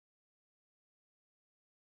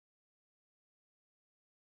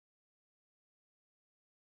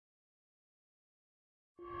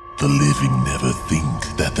The living never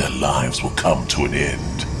think that their lives will come to an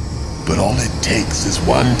end. But all it takes is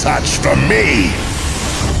one touch from me.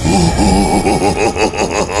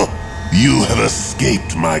 You have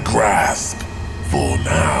escaped my grasp. For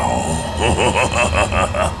now.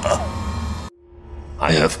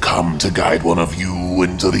 I have come to guide one of you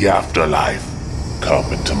into the afterlife.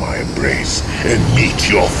 Come into my embrace and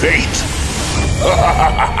meet your fate.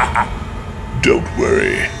 Don't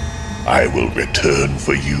worry. I will return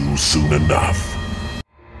for you soon enough.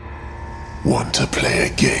 Want to play a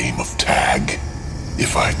game of tag?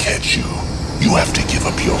 If I catch you, you have to give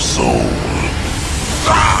up your soul.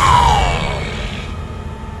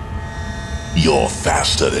 You're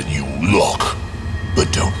faster than you look.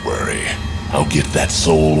 But don't worry, I'll get that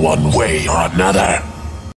soul one way or another.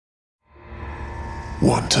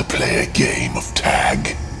 Want to play a game of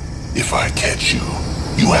tag? If I catch you,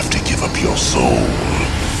 you have to give up your soul.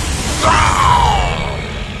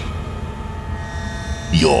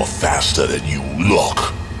 You're faster than you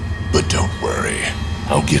look. But don't worry,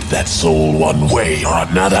 I'll get that soul one way or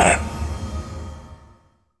another.